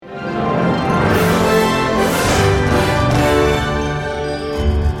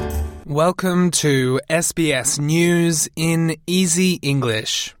Welcome to SBS News in Easy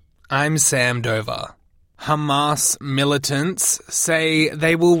English. I'm Sam Dover. Hamas militants say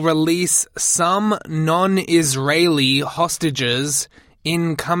they will release some non-Israeli hostages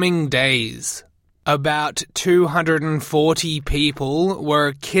in coming days. About 240 people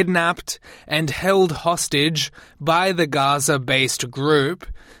were kidnapped and held hostage by the Gaza-based group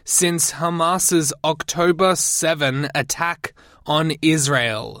since Hamas's October 7 attack on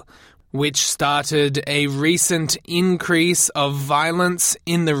Israel, which started a recent increase of violence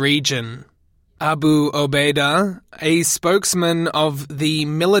in the region. Abu Obaida, a spokesman of the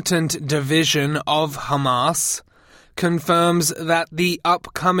militant division of Hamas, confirms that the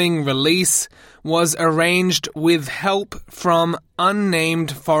upcoming release was arranged with help from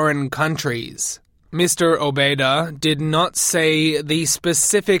unnamed foreign countries. Mr. Obaida did not say the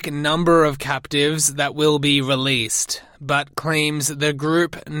specific number of captives that will be released, but claims the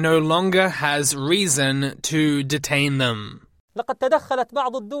group no longer has reason to detain them.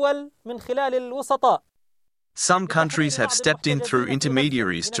 Some countries have stepped in through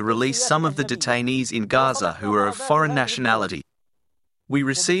intermediaries to release some of the detainees in Gaza who are of foreign nationality. We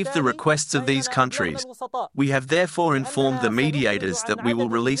received the requests of these countries. We have therefore informed the mediators that we will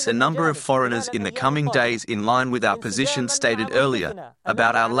release a number of foreigners in the coming days in line with our position stated earlier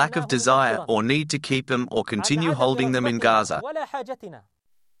about our lack of desire or need to keep them or continue holding them in Gaza.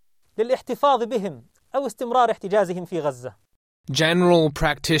 General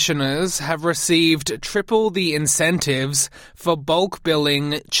practitioners have received triple the incentives for bulk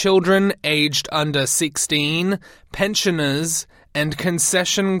billing children aged under 16, pensioners, and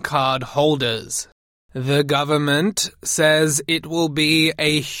concession card holders. The government says it will be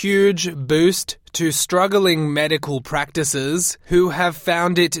a huge boost to struggling medical practices who have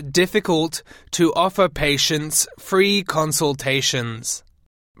found it difficult to offer patients free consultations.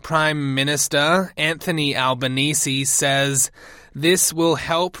 Prime Minister Anthony Albanese says this will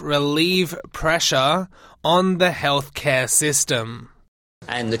help relieve pressure on the healthcare system.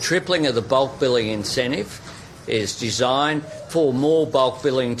 And the tripling of the bulk billing incentive is designed for more bulk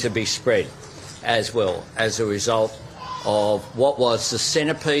billing to be spread as well as a result of what was the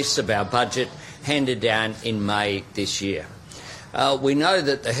centrepiece of our budget handed down in May this year. We know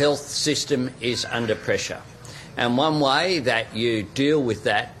that the health system is under pressure, and one way that you deal with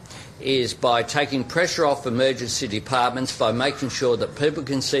that is by taking pressure off emergency departments by making sure that people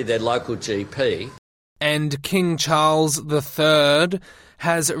can see their local GP. And King Charles III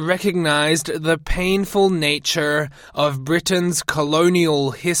has recognised the painful nature of Britain's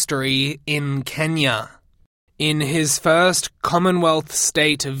colonial history in Kenya. In his first Commonwealth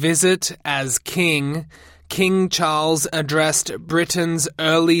state visit as king, King Charles addressed Britain's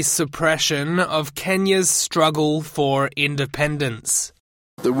early suppression of Kenya's struggle for independence.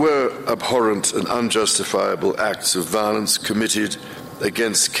 There were abhorrent and unjustifiable acts of violence committed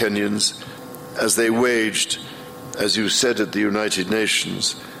against Kenyans as they waged, as you said at the United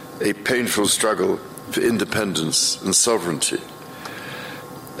Nations, a painful struggle for independence and sovereignty.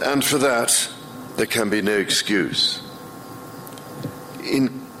 And for that, there can be no excuse.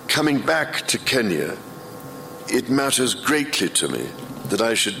 In coming back to Kenya, it matters greatly to me that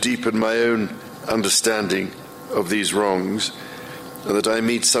I should deepen my own understanding of these wrongs and that I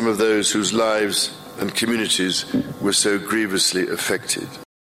meet some of those whose lives and communities were so grievously affected.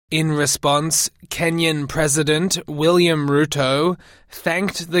 In response, Kenyan President William Ruto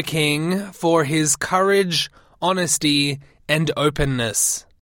thanked the king for his courage, honesty, and openness.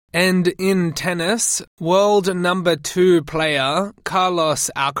 And in tennis, world number 2 player Carlos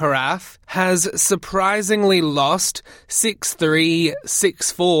Alcaraz has surprisingly lost 6-3,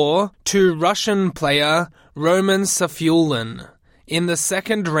 6-4 to Russian player Roman Safiullin in the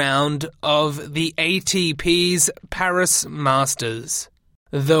second round of the ATP's Paris Masters.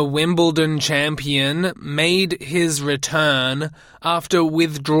 The Wimbledon champion made his return after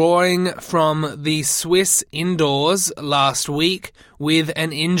withdrawing from the Swiss indoors last week with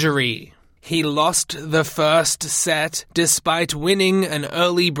an injury. He lost the first set despite winning an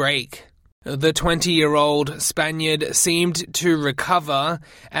early break. The 20-year-old Spaniard seemed to recover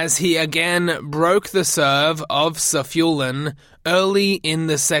as he again broke the serve of Safiullin early in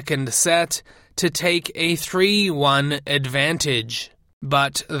the second set to take a 3-1 advantage.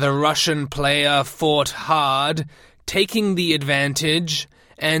 But the Russian player fought hard, taking the advantage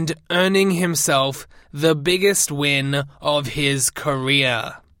and earning himself the biggest win of his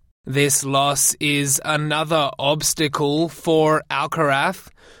career. This loss is another obstacle for Alcaraz,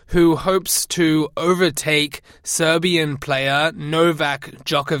 who hopes to overtake Serbian player Novak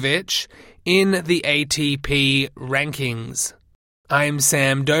Djokovic in the ATP rankings. I'm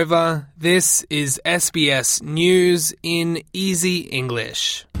Sam Dover. This is SBS News in Easy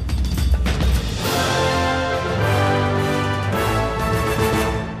English.